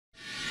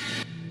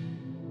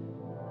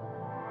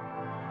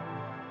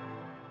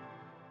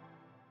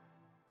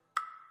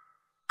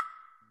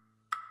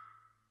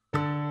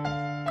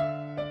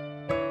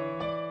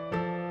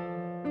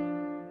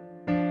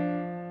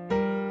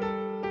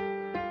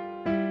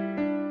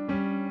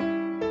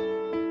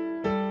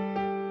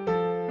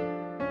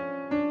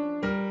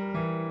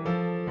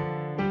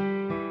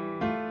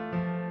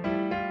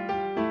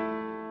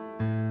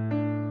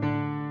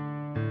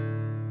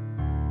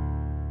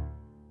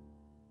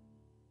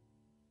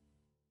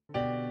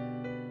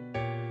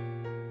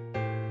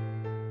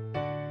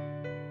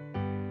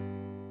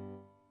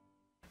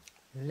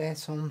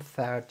Lesson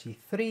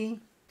 33.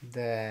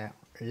 The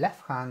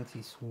left hand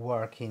is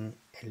working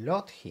a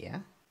lot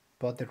here,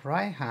 but the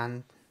right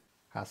hand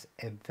has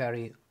a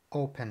very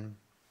open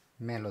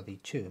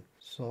melody too.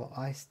 So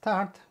I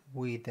start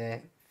with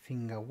the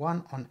finger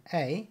 1 on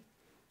A.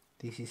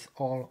 This is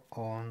all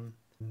on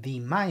D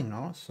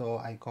minor, so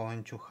I'm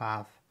going to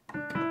have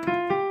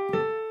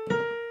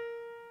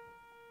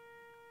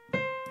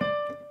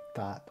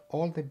that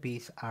all the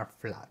beats are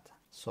flat.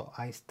 So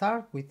I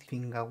start with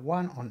finger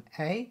 1 on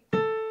A,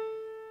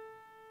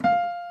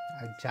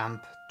 I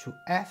jump to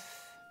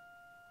F,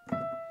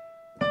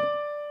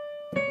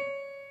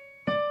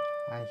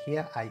 and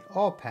here I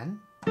open,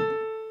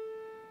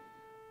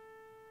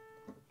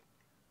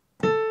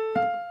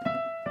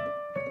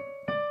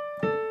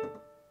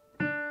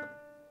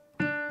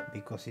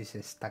 because it's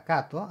a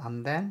staccato,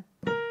 and then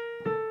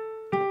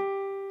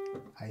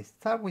I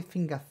start with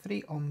finger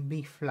 3 on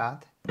B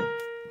flat,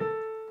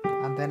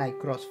 and then I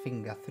cross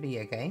finger 3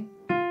 again,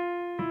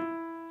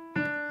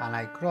 and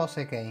I cross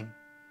again,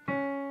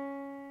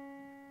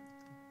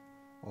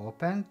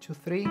 open to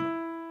 3,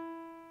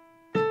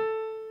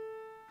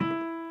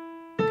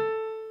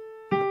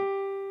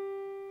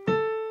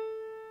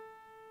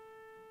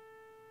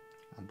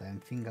 and then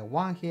finger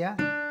 1 here,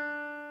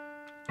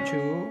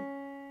 2,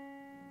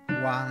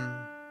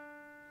 1,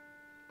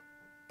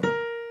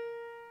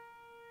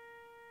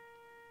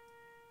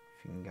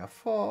 finger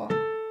 4,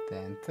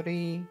 then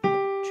 3,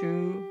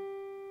 2,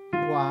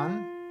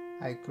 1,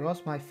 I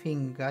cross my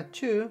finger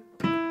 2,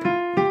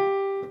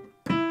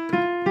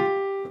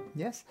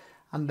 yes,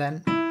 and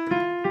then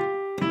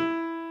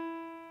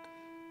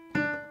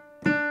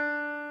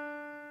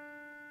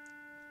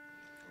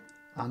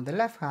and the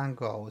left hand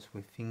goes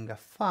with finger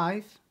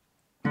 5,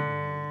 2,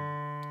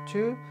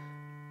 3,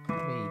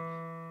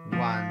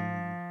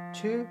 1,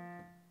 2,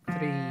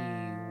 3,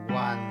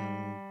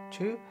 1,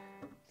 2,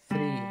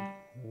 3,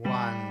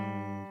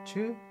 1,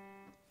 2,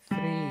 3,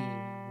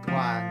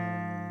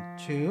 1,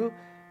 2.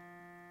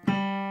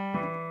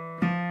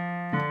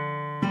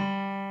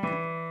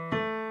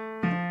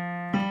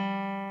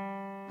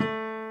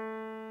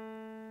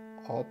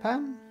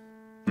 Open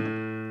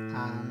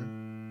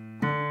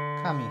and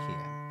coming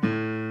here.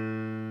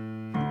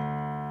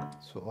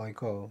 So I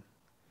go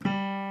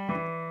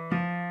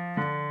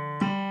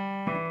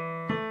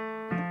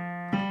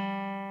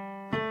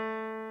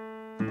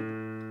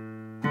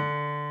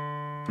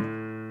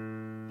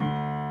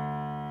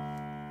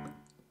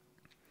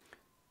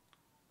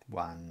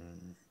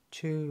one,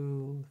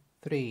 2,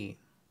 3.